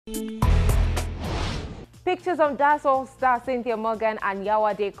Pictures of Dancehall star Cynthia Morgan and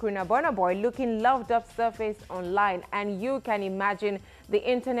Yawade crooner Burna Boy looking loved up surfaced online, and you can imagine the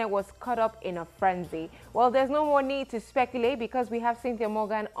internet was caught up in a frenzy. Well, there's no more need to speculate because we have Cynthia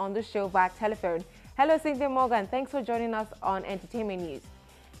Morgan on the show via telephone. Hello, Cynthia Morgan. Thanks for joining us on Entertainment News.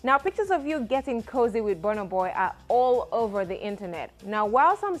 Now, pictures of you getting cozy with Burna Boy are all over the internet. Now,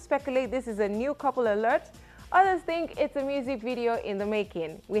 while some speculate this is a new couple alert, others think it's a music video in the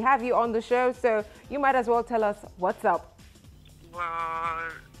making. We have you on the show, so you might as well tell us what's up. Well,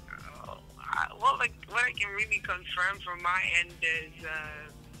 like what I can really confirm from my end is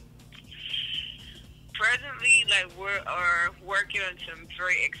presently, like, we're working on some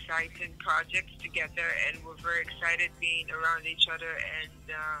very exciting projects together, and we're very excited being around each other, and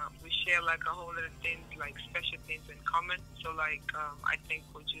we share like a whole lot of things, like special things in common. So like I think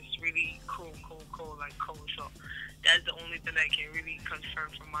we're just really cool. So that's the only thing I can really confirm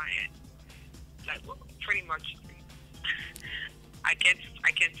from my end. Like, well, pretty much. I can't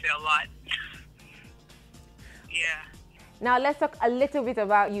say a lot. Yeah. Now let's talk a little bit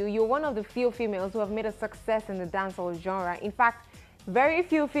about you. You're one of the few females who have made a success in the dancehall genre. In fact, very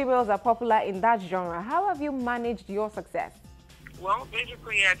few females are popular in that genre. How have you managed your success? Well,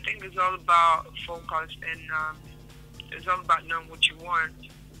 basically, I think it's all about focus, and it's all about knowing what you want.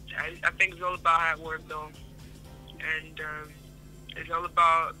 I think it's all about hard work, though, and it's all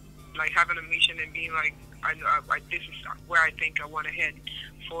about like having a mission and being like, this is where I think I want to head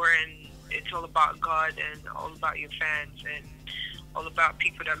for, and it's all about God and all about your fans and all about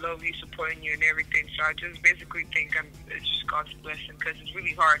people that love you, supporting you and everything. So I just basically think it's just God's blessing, because it's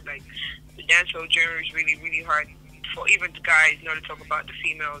really hard. Like, the dancehall genre is really, really hard for even the guys, not to talk about the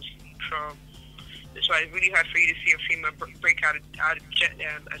females. So that's why it's really hard for you to see a female break out of the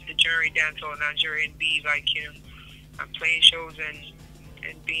genre dancehall in Nigeria and be like, you know, playing shows and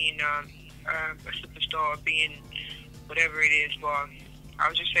being a superstar, being whatever it is. But I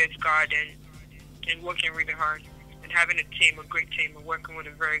would just say it's God and working really hard and having a team, a great team, and working with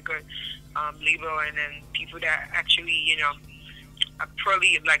a very good label, and then people that actually, you know, I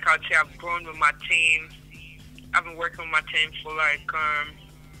probably, like I'd say, I've grown with my team. I've been working with my team for like,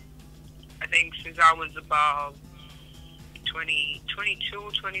 I think since I was about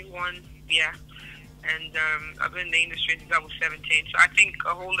 22, 21, yeah. And I've been in the industry since I was 17. So I think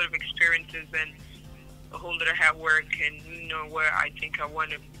a whole lot of experiences and a whole lot of hard work, and you know where I think I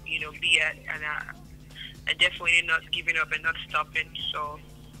want to, you know, be at, and I definitely not giving up and not stopping. So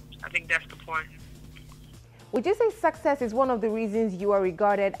I think that's the point. Would you say success is one of the reasons you are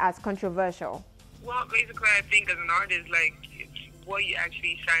regarded as controversial? Well, basically, I think as an artist, like, it's what you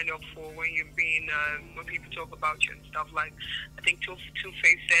actually signed up for when you're being, when people talk about you and stuff. Like, I think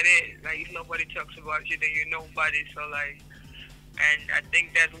Two-Face said it, like, if nobody talks about you, then you're nobody. So, like, and I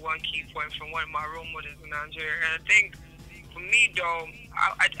think that's one key point from one of my role models in Nigeria. And I think, for me, though,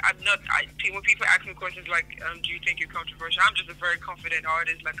 when people ask me questions like, do you think you're controversial? I'm just a very confident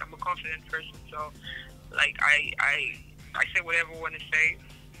artist. Like, I'm a confident person. So, like, I say whatever I want to say.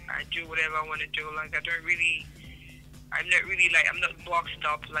 I do whatever I want to do. Like, I'm not boxed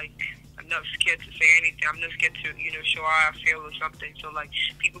up. Like, I'm not scared to say anything. I'm not scared to, you know, show how I feel or something. So, like,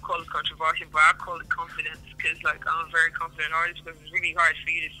 people call it controversial, but I call it confidence, because, like, I'm a very confident artist, because it's really hard for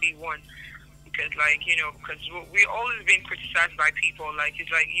you to see one. Because, like, you know, because we're always being criticized by people. Like,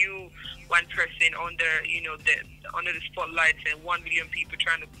 it's like you, one person under, you know, under the spotlights, and 1 million people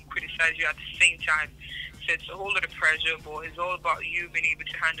trying to criticize you at the same time. So it's a whole lot of pressure, but it's all about you being able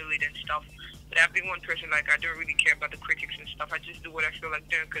to handle it and stuff. But I've been one person, like, I don't really care about the critics and stuff. I just do what I feel like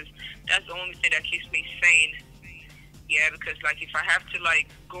doing, because that's the only thing that keeps me sane. Yeah, because, like, if I have to, like,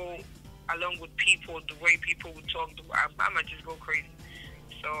 go along with people, the way people would talk, I might just go crazy.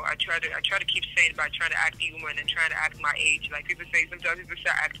 So I try to keep sane by trying to act human and trying to act my age. Like, people say, sometimes people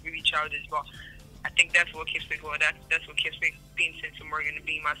say I act really childish, but I think that's what keeps me going. That's what keeps me being Cynthia Morgan and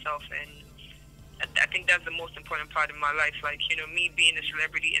being myself. And I think that's the most important part of my life. Like, you know, me being a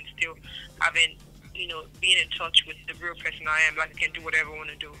celebrity and still having, you know, being in touch with the real person I am. Like, I can do whatever I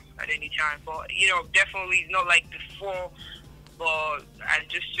want to do at any time. But, you know, definitely not like before, but I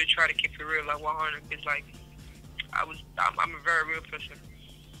just to try to keep it real, like 100. Because, like, I'm a very real person.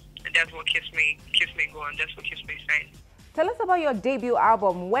 And that's what keeps me going. That's what keeps me sane. Tell us about your debut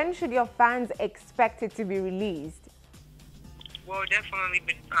album. When should your fans expect it to be released? Well, definitely,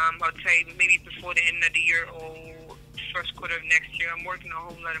 I'll say maybe before the end of the year or first quarter of next year. I'm working on a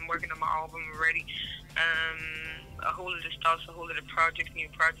whole lot. I'm working on my album already. A whole lot of stuff, a whole lot of projects, new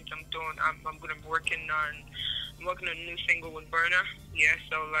projects I'm doing. I'm gonna be working on a new single with Burna. Yeah,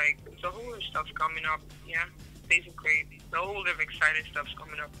 so like it's a whole lot of stuff coming up. Yeah, basically a whole lot of exciting stuff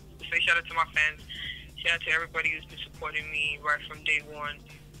coming up. Say shout out to my fans. shout out to everybody who's been supporting me right from day one.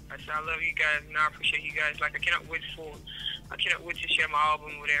 I said I love you guys and I appreciate you guys. Like I cannot wait to share my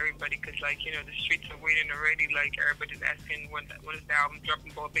album with everybody because like the streets are waiting already. Like everybody's asking when is the album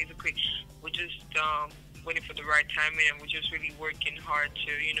dropping. But basically we're just waiting for the right timing, and we're just really working hard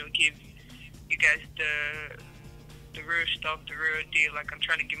to give you guys the real stuff, the real deal. Like I'm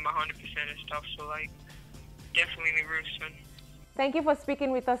trying to give my 100% and stuff. So like definitely real soon. Thank you for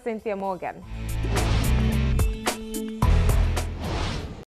speaking with us, Cynthia Morgan.